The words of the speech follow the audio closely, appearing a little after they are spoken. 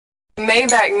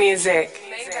Maybach music.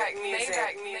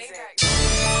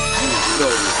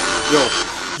 Yo,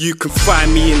 you can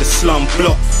find me in the slum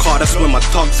block, car that's where my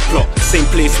thugs plot. Same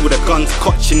place where the guns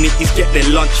cotch and niggas get their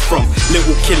lunch from.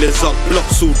 Little killers up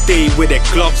blocks all day with their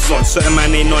gloves on. Certain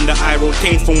man ain't on the eye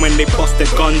rotain from when they bust their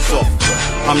guns off.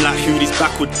 I'm like who these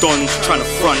backward dons tryna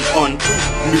front on.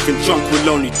 Moving drunk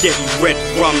will only get you red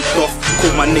rummed off.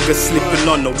 Caught my niggas slipping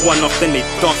on the one off, then they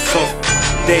dust off.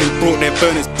 They ain't brought their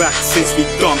burners back since we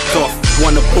dumped off.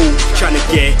 Won a ball, tryna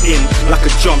get in like a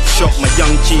jump shot. My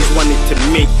young G's wanted to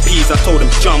make peas, I told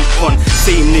them jump on.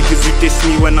 Same niggas who dissed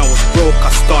me when I was broke, I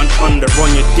stunt under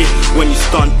on your dick. When you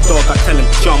stunt dog, I tell them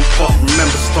jump off.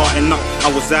 Remember starting up,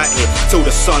 I was out here till the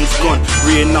sun's gone.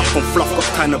 Reeing up on fluff up,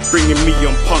 kinda bringing me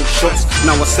on punk shots.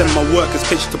 Now I send my workers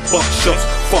pitch to box shots.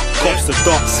 Fuck cops, the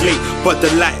dark slate, but the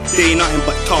light day nothing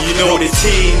but tough. You know the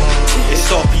team, it's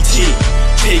RPG.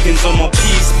 Pagans on my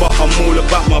piece, but I'm all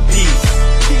about my peace.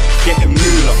 Getting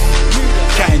moolah,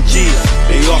 catting G's.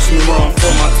 They ask me where I'm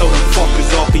from, I tell them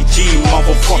fuckers RPG,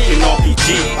 motherfucking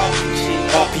RPG.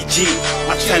 RPG,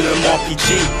 I tell them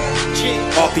RPG.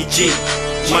 RPG,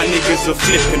 my niggas are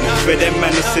flipping it. For them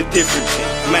man it's a different thing.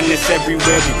 Man it's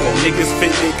everywhere we go, niggas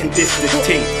think they can diss the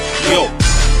thing. Yo,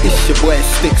 it's your boy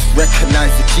Sticks,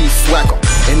 recognize the G swagger.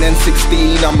 In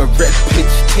N16 I'm a red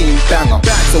pitch team banger.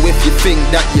 So if you think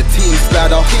that your team's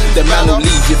better, the man will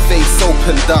leave your face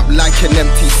opened up like an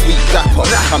empty sweet wrapper.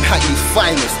 I'm Hattie's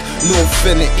finest, North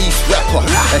and the East rapper.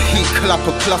 A heat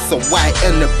clapper plus a white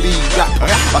and a B rapper.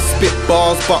 I spit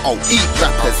bars but I'll eat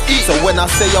rappers. So when I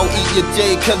say I'll eat your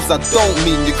Jacobs, I don't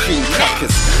mean your cream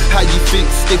crackers. How you think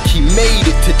Sticky made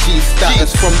it to G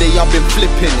status? From there I've been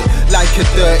flipping it like a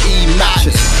dirty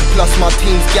mattress. Plus my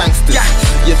team's gangsters,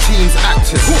 your team's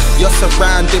actors. You're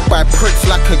surrounded by pricks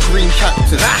like a green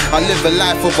cactus. I live a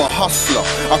life of a hustler,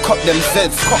 I cop them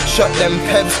Zeds, shot them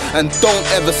pebs, and don't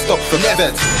ever stop for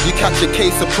feds. You catch a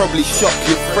case of probably shock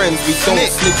your friends. We don't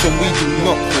snitch and we do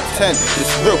not pretend,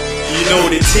 it's real. You know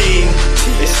the team,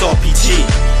 it's RPG.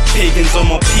 Pagans on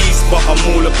my piece, but I'm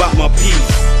all about my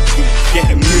peace.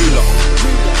 Getting moolah,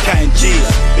 catting G's.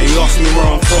 They ask me where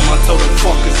I'm from, I tell them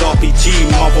fuckers RPG,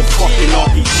 motherfucking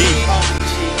RPG.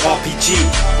 RPG,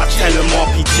 I tell them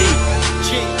RPG.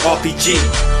 RPG,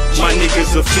 my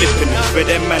niggas are flipping it. For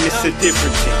them man it's a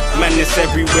different thing. Man it's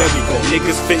everywhere we go,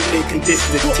 niggas think they can diss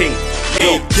the thing.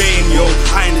 Yo, game yo,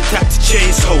 I ain't the type to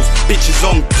change hoes. Bitches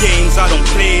on games, I don't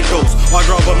play those. I'd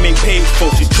rather make page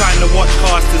posts. She's trying to watch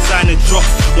cars, designer drops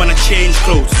when I change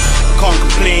clothes. Can't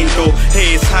complain though,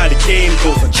 hey it's how the game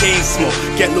goes. I chain smoke,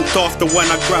 get looked after when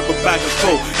I grab a bag of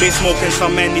coke. They smoking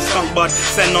some any skunk bud,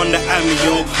 send on the ammo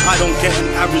yo. I don't get an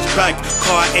average bag,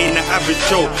 car ain't an average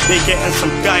Joe. They getting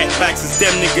some diet bags, as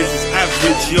them niggas is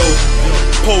average yo.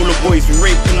 Polar boys, we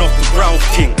raping off the Ralph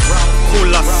King.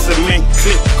 Call us cement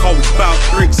clip, call we bout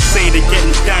bricks. Say they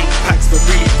getting dank packs, but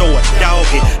really though I doubt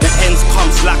it. The ends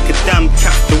comes like a damn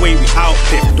cap, the way we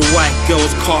outfit. The white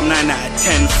girls calm 9 out of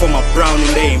 10 for my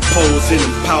browning. They ain't posing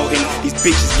and pouting. These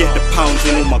bitches get the pounds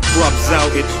in, all my grubs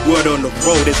outed. Word on the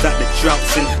road is that the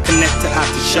drought's in. Connector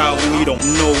after shouting, you don't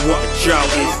know what a drought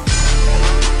is.